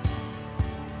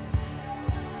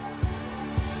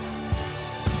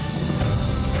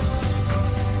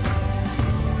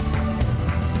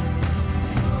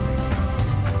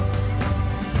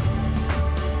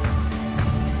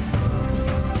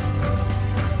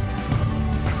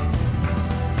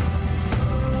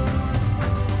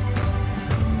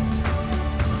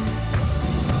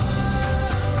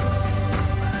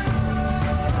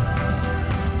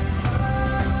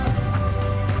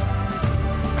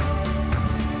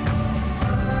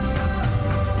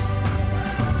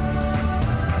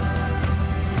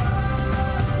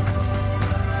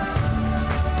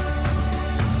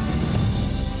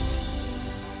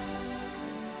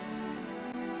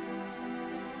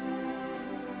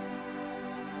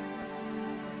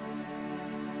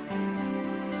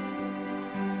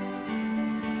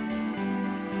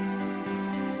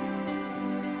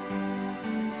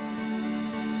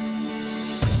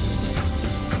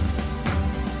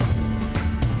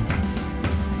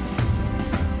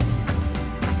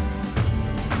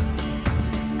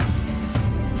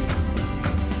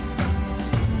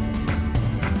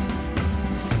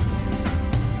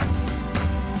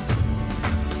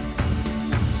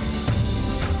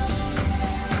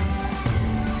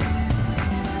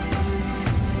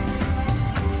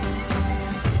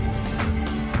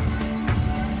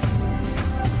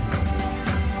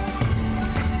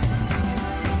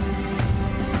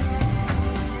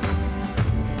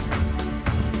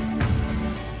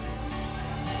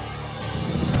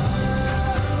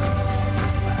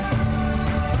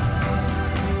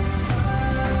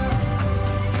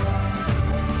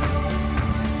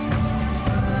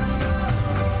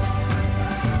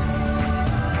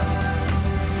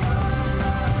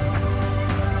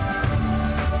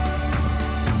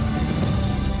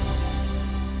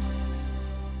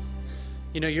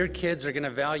 You know, your kids are going to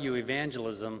value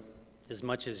evangelism as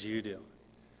much as you do.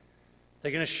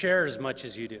 They're going to share as much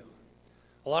as you do.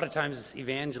 A lot of times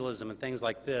evangelism and things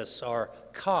like this are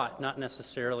caught, not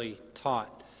necessarily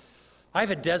taught. I have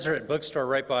a Deseret bookstore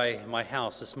right by my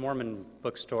house, this Mormon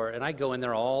bookstore, and I go in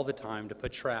there all the time to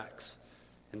put tracts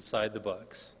inside the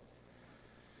books.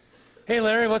 Hey,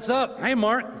 Larry, what's up? Hey,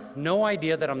 Mark. No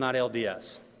idea that I'm not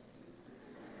LDS.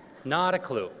 Not a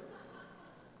clue.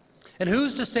 And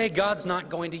who's to say God's not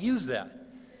going to use that?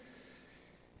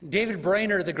 David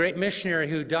Brainerd, the great missionary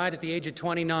who died at the age of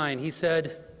 29, he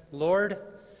said, Lord,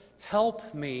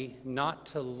 help me not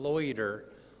to loiter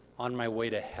on my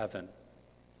way to heaven.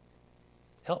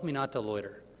 Help me not to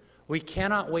loiter. We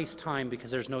cannot waste time because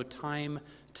there's no time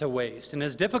to waste. And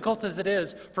as difficult as it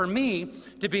is for me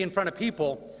to be in front of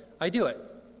people, I do it.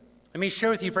 Let me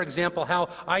share with you, for example, how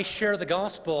I share the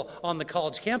gospel on the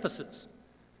college campuses.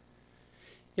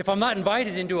 If I'm not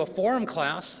invited into a forum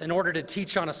class in order to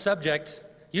teach on a subject,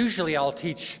 usually I'll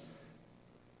teach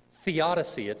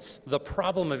theodicy. It's the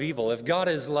problem of evil. If God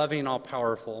is loving and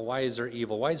all-powerful, why is there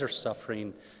evil? Why is there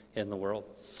suffering in the world?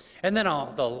 And then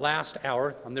the last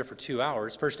hour, I'm there for 2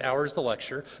 hours. First hour is the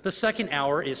lecture. The second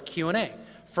hour is Q&A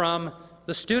from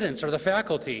the students or the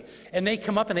faculty. And they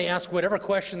come up and they ask whatever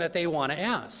question that they want to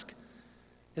ask.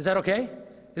 Is that okay?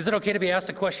 Is it okay to be asked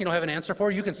a question you don't have an answer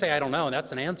for? You can say, I don't know, and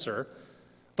that's an answer.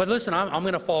 But listen, I'm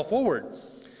going to fall forward.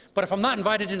 But if I'm not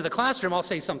invited into the classroom, I'll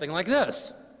say something like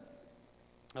this.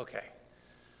 Okay.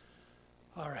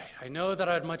 All right, I know that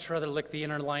I'd much rather lick the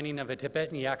inner lining of a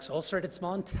Tibetan yak's ulcerated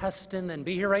small intestine than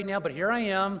be here right now, but here I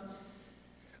am.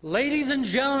 Ladies and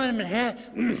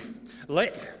gentlemen,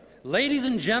 ladies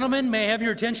and gentlemen, may I have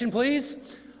your attention, please?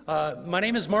 My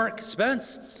name is Mark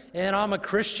Spence, and I'm a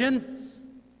Christian.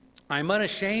 I'm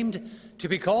unashamed to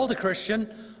be called a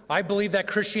Christian. I believe that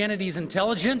Christianity is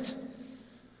intelligent.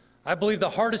 I believe the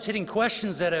hardest hitting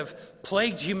questions that have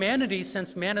plagued humanity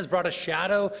since man has brought a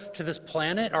shadow to this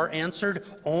planet are answered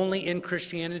only in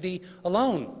Christianity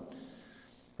alone.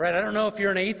 Right? I don't know if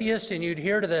you're an atheist and you'd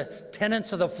adhere to the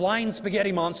tenets of the flying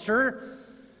spaghetti monster.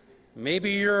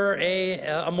 Maybe you're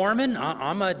a Mormon.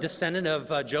 I'm a descendant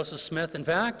of Joseph Smith, in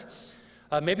fact.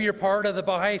 Maybe you're part of the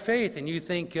Baha'i faith and you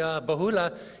think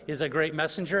Baha'u'llah is a great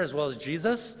messenger as well as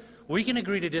Jesus. We can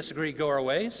agree to disagree, go our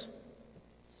ways.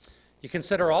 You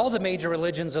consider all the major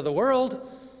religions of the world.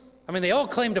 I mean, they all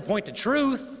claim to point to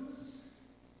truth.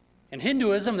 In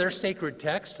Hinduism, their sacred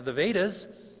text, the Vedas,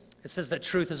 it says that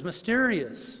truth is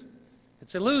mysterious.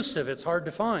 It's elusive. It's hard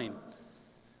to find.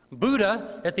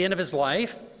 Buddha, at the end of his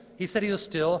life, he said he was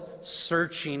still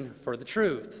searching for the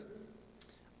truth.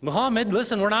 Muhammad,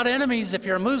 listen, we're not enemies if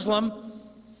you're a Muslim.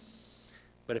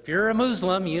 But if you're a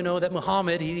Muslim, you know that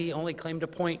Muhammad, he only claimed to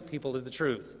point people to the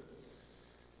truth.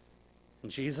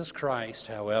 And Jesus Christ,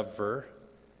 however,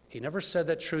 he never said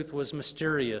that truth was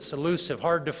mysterious, elusive,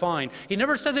 hard to find. He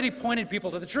never said that he pointed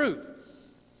people to the truth.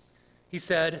 He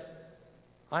said,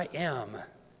 I am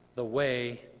the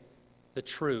way, the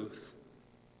truth,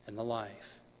 and the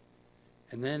life.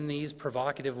 And then these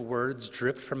provocative words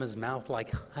dripped from his mouth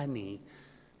like honey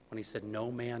when he said,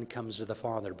 no man comes to the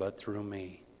Father but through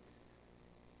me.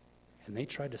 And they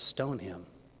tried to stone him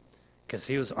because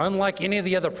he was unlike any of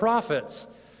the other prophets.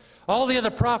 All the other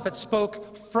prophets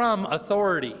spoke from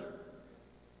authority.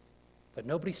 But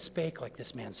nobody spake like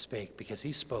this man spake because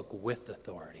he spoke with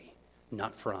authority,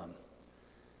 not from.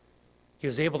 He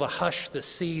was able to hush the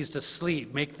seas to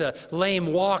sleep, make the lame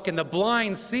walk and the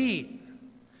blind see.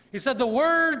 He said, the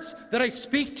words that I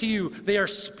speak to you, they are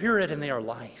spirit and they are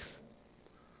life.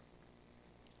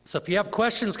 So if you have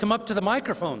questions, come up to the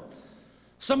microphone.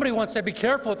 Somebody once said, be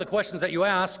careful with the questions that you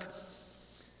ask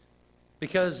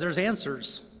because there's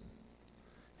answers.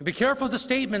 And be careful of the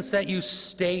statements that you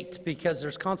state because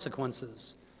there's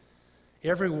consequences.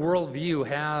 Every worldview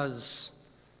has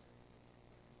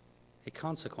a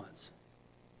consequence.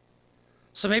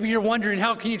 So maybe you're wondering,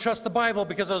 how can you trust the Bible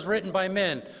because it was written by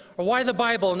men? Or why the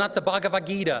Bible and not the Bhagavad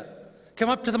Gita? Come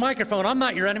up to the microphone. I'm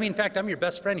not your enemy. In fact, I'm your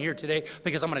best friend here today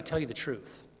because I'm going to tell you the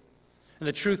truth. And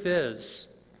the truth is,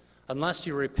 unless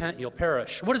you repent, you'll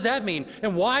perish. What does that mean?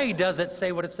 And why does it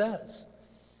say what it says?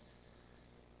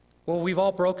 Well, we've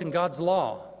all broken God's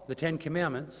law, the 10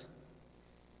 Commandments.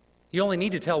 You only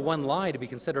need to tell one lie to be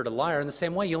considered a liar. In the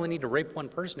same way, you only need to rape one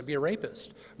person to be a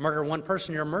rapist. Murder one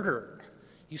person, you're a murderer.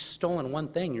 You've stolen one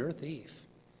thing, you're a thief.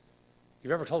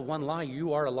 You've ever told one lie,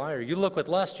 you are a liar. You look with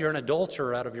lust, you're an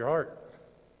adulterer out of your heart.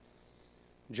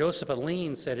 Joseph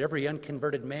Alleine said every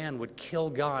unconverted man would kill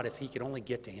God if he could only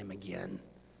get to him again.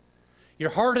 Your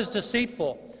heart is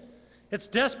deceitful. It's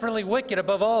desperately wicked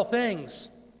above all things.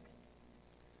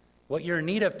 What you're in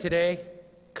need of today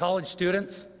college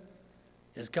students,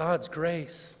 is God's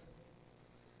grace.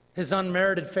 His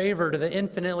unmerited favor to the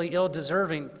infinitely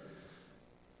ill-deserving.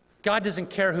 God doesn't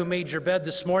care who made your bed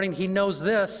this morning. He knows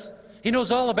this. He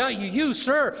knows all about you. You,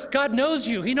 sir, God knows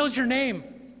you. He knows your name.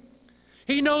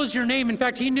 He knows your name. In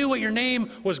fact, He knew what your name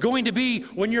was going to be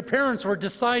when your parents were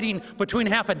deciding between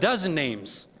half a dozen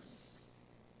names.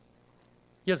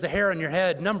 He has the hair on your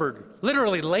head numbered,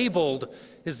 literally labeled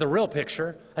is the real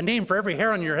picture, a name for every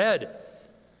hair on your head.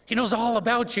 He knows all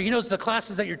about you. He knows the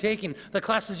classes that you're taking, the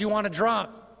classes you want to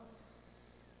drop.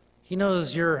 He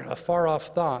knows your afar-off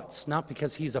thoughts, not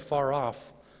because He's afar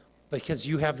off, but because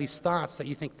you have these thoughts that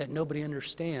you think that nobody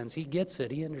understands. He gets it.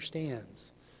 He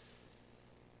understands.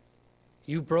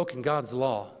 You've broken God's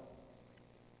law,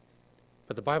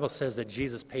 but the Bible says that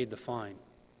Jesus paid the fine.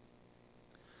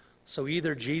 So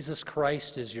either Jesus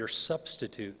Christ is your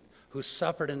substitute, who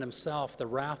suffered in Himself the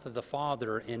wrath of the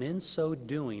Father, and in so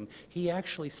doing, He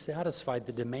actually satisfied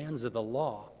the demands of the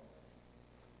law.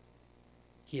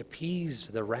 He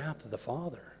appeased the wrath of the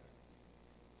Father.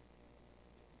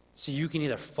 So you can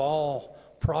either fall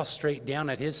prostrate down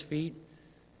at His feet,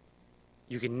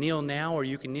 you can kneel now, or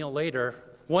you can kneel later.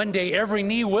 One day every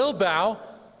knee will bow,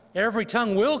 every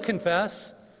tongue will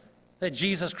confess that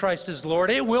Jesus Christ is Lord.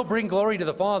 It will bring glory to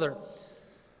the Father.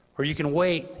 Or you can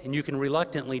wait and you can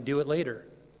reluctantly do it later.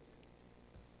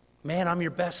 Man, I'm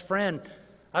your best friend.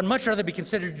 I'd much rather be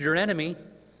considered your enemy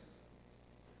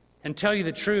and tell you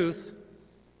the truth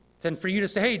than for you to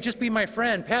say, hey, just be my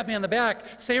friend, pat me on the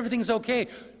back, say everything's okay.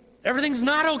 Everything's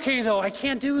not okay, though. I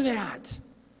can't do that.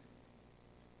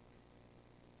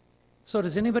 So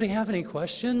does anybody have any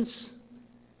questions?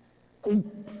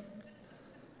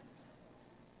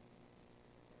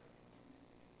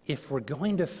 If we're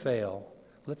going to fail,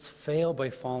 let's fail by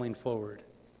falling forward.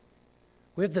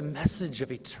 We have the message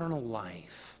of eternal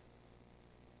life.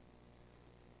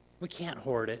 We can't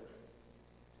hoard it.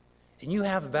 And you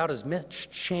have about as much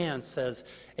chance as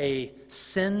a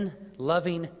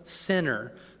sin-loving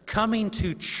sinner coming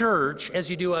to church as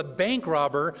you do a bank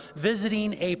robber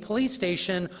visiting a police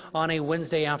station on a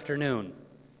Wednesday afternoon.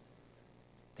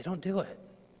 They don't do it.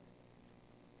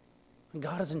 And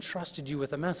God has entrusted you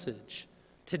with a message.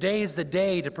 Today is the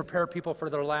day to prepare people for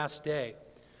their last day.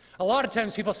 A lot of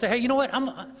times people say, hey, you know what?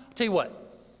 I'll tell you what.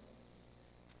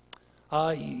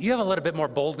 You have a little bit more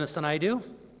boldness than I do.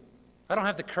 I don't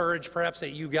have the courage perhaps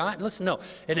that you got. Listen, no.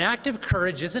 An act of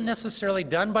courage isn't necessarily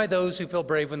done by those who feel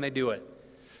brave when they do it.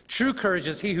 True courage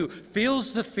is he who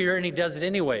feels the fear and he does it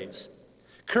anyways.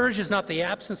 Courage is not the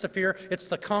absence of fear, it's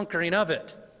the conquering of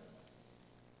it.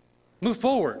 Move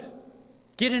forward.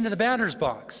 Get into the batter's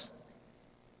box.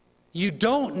 You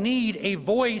don't need a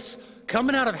voice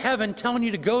coming out of heaven telling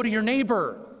you to go to your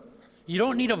neighbor. You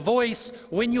don't need a voice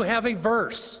when you have a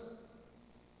verse.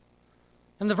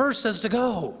 And the verse says to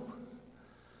go.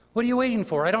 What are you waiting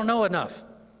for? I don't know enough.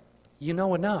 You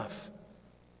know enough.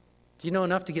 Do you know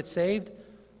enough to get saved?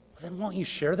 Well, then won't you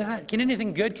share that? Can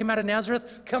anything good come out of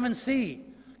Nazareth? Come and see.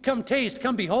 Come taste.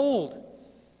 Come behold.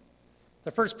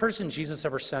 The first person Jesus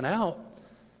ever sent out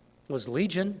was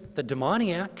Legion, the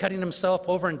demoniac, cutting himself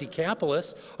over in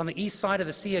Decapolis on the east side of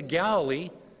the Sea of Galilee.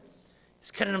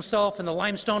 He's cutting himself in the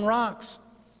limestone rocks.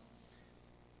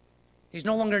 He's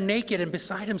no longer naked and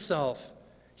beside himself.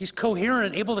 He's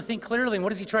coherent, able to think clearly. And what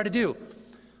does he try to do?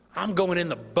 I'm going in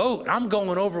the boat. I'm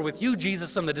going over with you,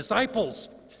 Jesus, and the disciples.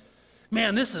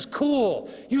 Man, this is cool.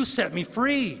 You set me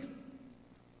free.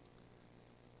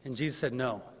 And Jesus said,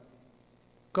 no.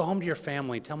 Go home to your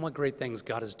family. Tell them what great things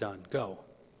God has done. Go.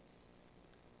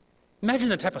 Imagine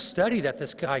the type of study that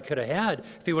this guy could have had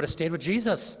if he would have stayed with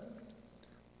Jesus.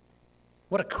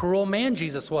 What a cruel man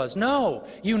Jesus was. No,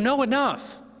 you know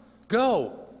enough.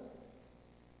 Go.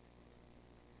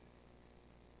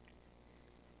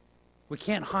 We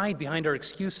can't hide behind our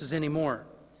excuses anymore.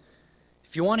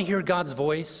 If you want to hear God's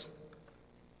voice,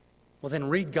 well, then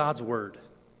read God's word.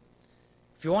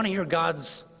 If you want to hear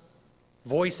God's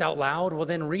voice out loud, well,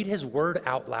 then read His word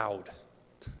out loud.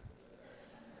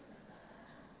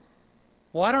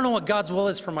 Well, I don't know what God's will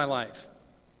is for my life.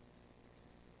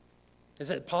 Is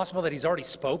it possible that He's already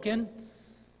spoken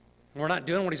and we're not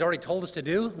doing what He's already told us to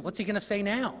do? What's He going to say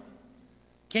now?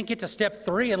 Can't get to step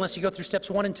 3 unless you go through steps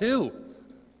 1 and 2.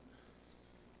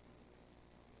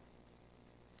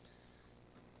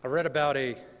 I read about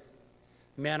a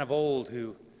man of old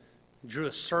who drew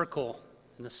a circle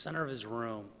in the center of his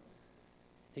room.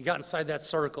 He got inside that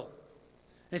circle.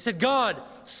 And he said, God,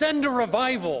 send a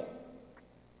revival.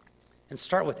 And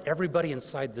start with everybody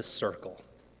inside this circle.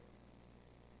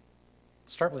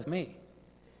 Start with me.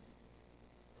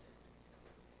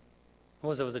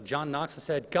 Was it John Knox that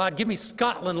said, God, give me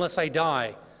Scotland lest I die?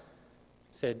 He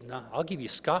said, no, I'll give you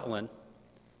Scotland,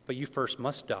 but you first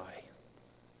must die.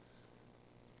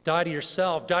 Die to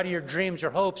yourself, die to your dreams,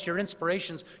 your hopes, your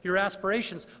inspirations, your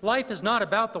aspirations. Life is not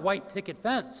about the white picket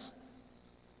fence.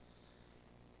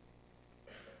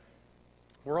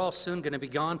 We're all soon going to be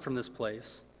gone from this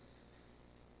place.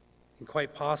 And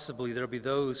quite possibly there will be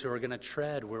those who are going to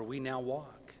tread where we now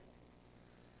walk.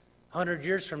 100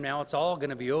 years from now, it's all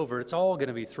going to be over. It's all going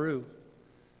to be through.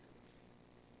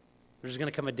 There's going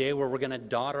to come a day where we're going to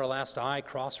dot our last I,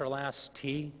 cross our last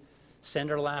T,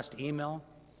 send our last email,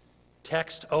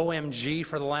 text OMG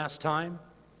for the last time.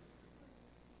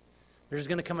 There's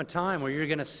going to come a time where you're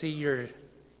going to see your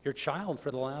child for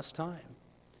the last time,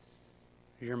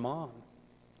 your mom,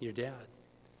 your dad.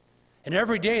 And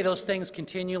every day those things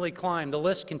continually climb. The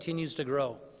list continues to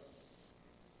grow.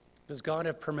 Does God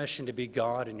have permission to be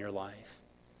God in your life?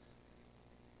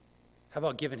 How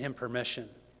about giving him permission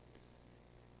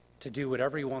to do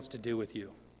whatever he wants to do with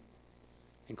you,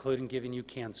 including giving you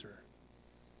cancer,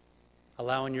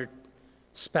 allowing your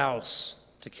spouse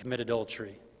to commit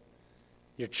adultery,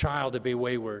 your child to be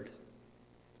wayward,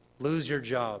 lose your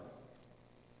job?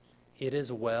 It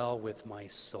is well with my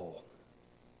soul.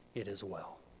 It is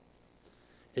well.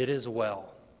 It is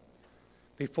well.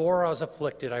 Before I was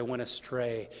afflicted, I went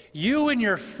astray. You in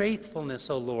your faithfulness,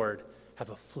 O Lord, have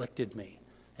afflicted me,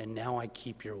 and now I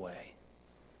keep your way.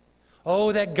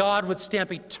 Oh, that God would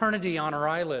stamp eternity on our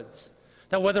eyelids,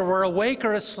 that whether we're awake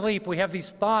or asleep, we have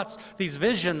these thoughts, these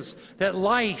visions, that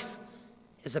life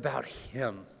is about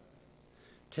him.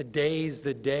 Today's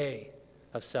the day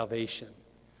of salvation.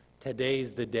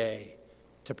 Today's the day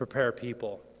to prepare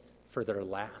people for their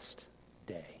last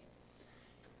day.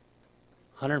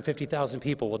 150,000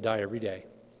 people will die every day.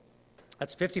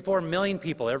 That's 54 million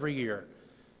people every year.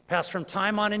 Pass from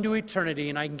time on into eternity,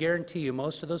 and I can guarantee you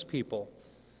most of those people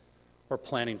are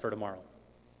planning for tomorrow.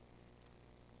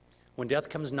 When death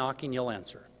comes knocking, you'll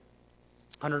answer.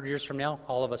 100 years from now,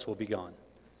 all of us will be gone.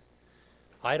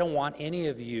 I don't want any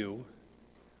of you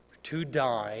to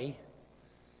die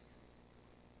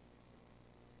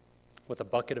with a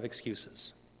bucket of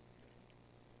excuses.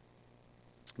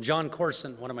 John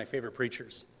Corson, one of my favorite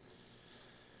preachers,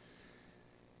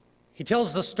 he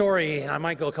tells the story, and I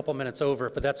might go a couple minutes over,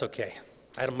 but that's okay.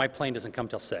 My plane doesn't come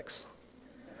till 6.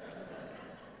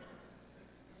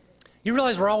 You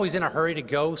realize we're always in a hurry to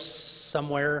go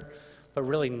somewhere, but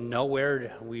really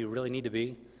nowhere we really need to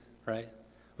be, right?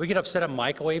 We get upset at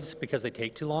microwaves because they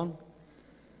take too long,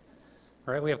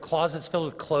 right? We have closets filled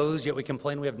with clothes, yet we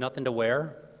complain we have nothing to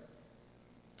wear.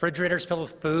 Refrigerators filled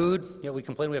with food, yet we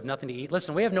complain we have nothing to eat.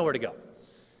 Listen, we have nowhere to go.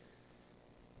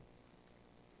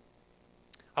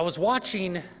 I was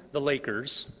watching the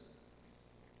Lakers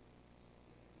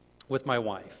with my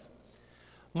wife.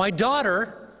 My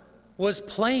daughter was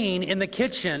playing in the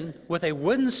kitchen with a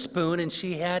wooden spoon, and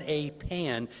she had a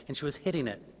pan, and she was hitting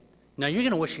it. Now, you're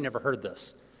going to wish you never heard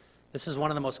this. This is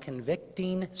one of the most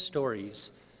convicting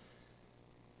stories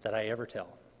that I ever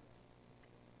tell.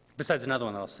 Besides another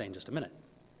one that I'll say in just a minute.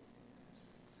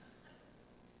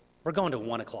 We're going to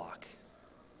 1 o'clock.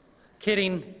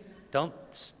 Kidding. Don't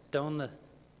stone the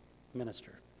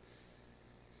minister.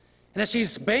 And as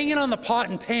she's banging on the pot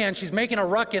and pan, she's making a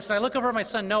ruckus. And I look over at my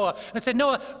son, Noah, and I said,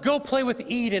 Noah, go play with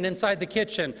Eden inside the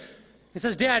kitchen. He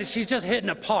says, Dad, she's just hitting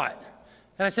a pot.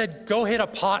 And I said, go hit a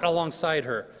pot alongside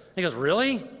her. And he goes,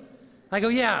 really? I go,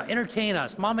 yeah, entertain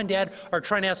us. Mom and Dad are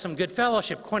trying to have some good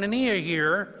fellowship. Koinonia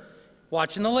here,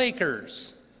 watching the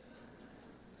Lakers.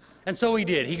 And so he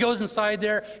did. He goes inside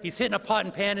there, he's hitting a pot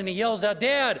and pan, and he yells out,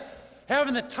 Dad,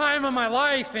 having the time of my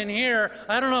life in here.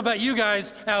 I don't know about you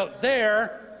guys out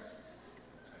there.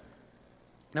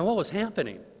 Now, what was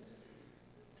happening?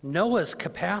 Noah's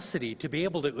capacity to be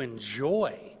able to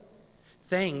enjoy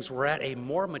things were at a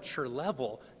more mature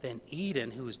level than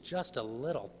Eden, who was just a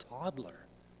little toddler.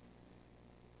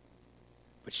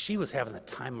 But she was having the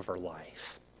time of her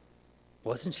life,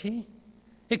 wasn't she?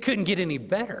 It couldn't get any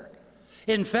better.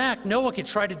 In fact, Noah could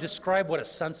try to describe what a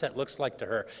sunset looks like to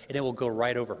her, and it will go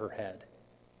right over her head.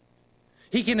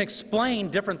 He can explain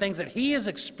different things that he has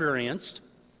experienced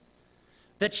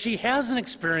that she hasn't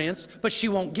experienced, but she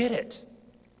won't get it.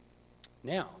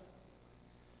 Now,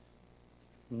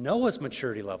 Noah's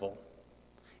maturity level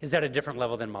is at a different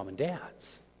level than Mom and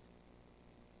Dad's.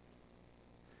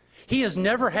 He has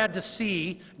never had to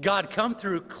see God come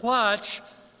through clutch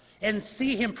and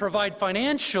see him provide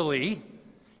financially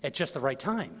at just the right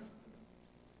time.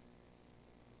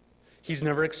 He's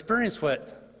never experienced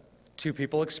what two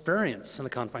people experience in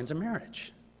the confines of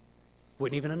marriage.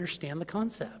 Wouldn't even understand the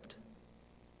concept.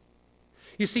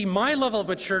 You see, my level of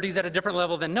maturity is at a different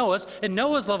level than Noah's, and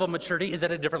Noah's level of maturity is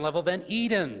at a different level than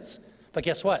Eden's. But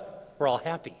guess what? We're all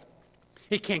happy.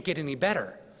 It can't get any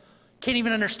better. Can't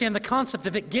even understand the concept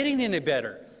of it getting any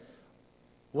better.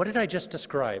 What did I just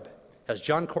describe? As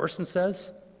John Corson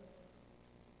says,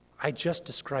 I just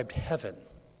described heaven.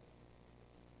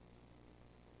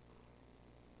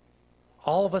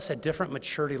 All of us at different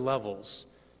maturity levels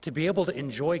to be able to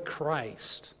enjoy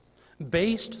Christ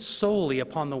based solely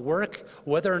upon the work,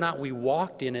 whether or not we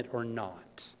walked in it or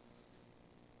not.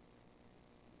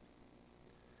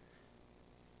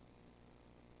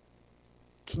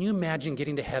 Can you imagine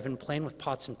getting to heaven playing with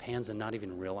pots and pans and not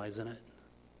even realizing it?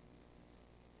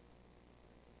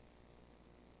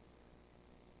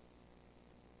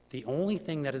 The only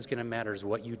thing that is going to matter is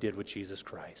what you did with Jesus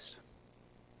Christ.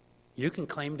 You can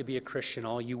claim to be a Christian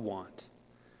all you want.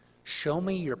 Show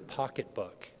me your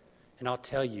pocketbook, and I'll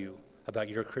tell you about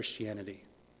your Christianity.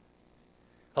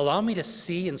 Allow me to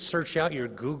see and search out your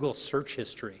Google search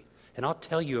history, and I'll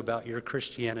tell you about your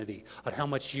Christianity, on how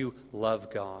much you love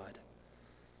God.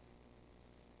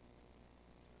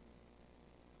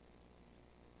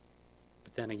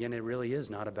 But then again, it really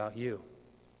is not about you.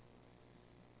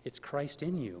 It's Christ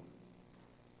in you,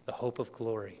 the hope of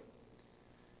glory.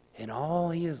 And all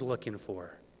he is looking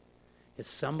for is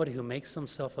somebody who makes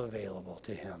himself available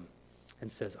to him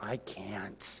and says, I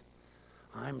can't.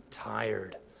 I'm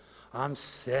tired. I'm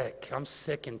sick. I'm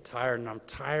sick and tired, and I'm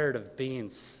tired of being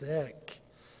sick.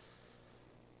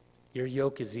 Your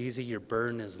yoke is easy. Your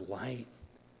burden is light.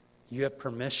 You have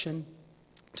permission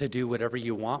to do whatever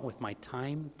you want with my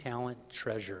time, talent,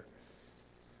 treasure.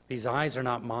 These eyes are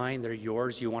not mine, they're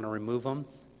yours. You want to remove them?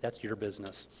 That's your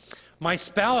business. My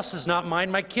spouse is not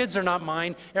mine, my kids are not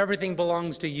mine. Everything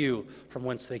belongs to you from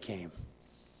whence they came.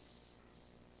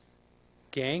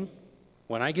 Gang,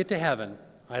 when I get to heaven,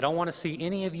 I don't want to see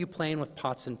any of you playing with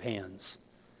pots and pans.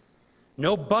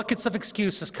 No buckets of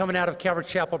excuses coming out of Calvary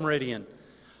Chapel Meridian.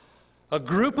 A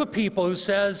group of people who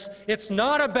says, it's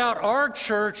not about our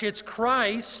church, it's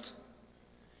Christ,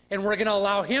 and we're going to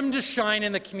allow him to shine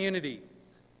in the community.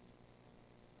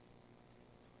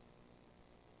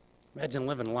 Imagine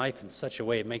living life in such a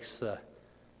way it makes the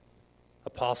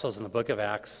apostles in the book of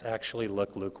Acts actually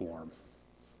look lukewarm.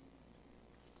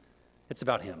 It's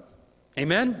about him.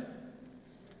 Amen?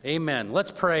 Amen.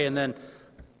 Let's pray, and then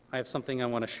I have something I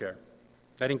want to share.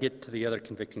 I didn't get to the other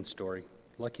convicting story.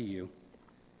 Lucky you.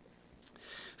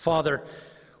 Father,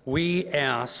 we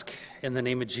ask in the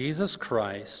name of Jesus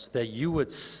Christ that you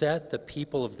would set the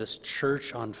people of this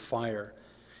church on fire.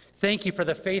 Thank you for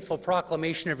the faithful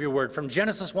proclamation of your word from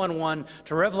Genesis 1:1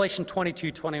 to Revelation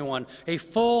 22:21, a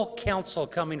full counsel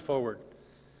coming forward.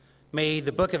 May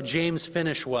the book of James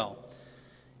finish well,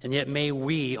 and yet may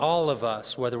we, all of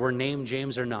us, whether we're named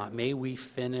James or not, may we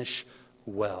finish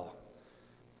well.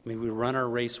 May we run our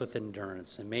race with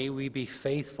endurance, and may we be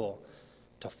faithful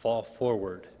to fall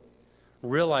forward,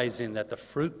 realizing that the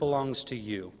fruit belongs to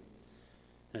you.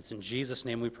 And it's in Jesus'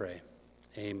 name we pray.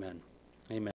 Amen.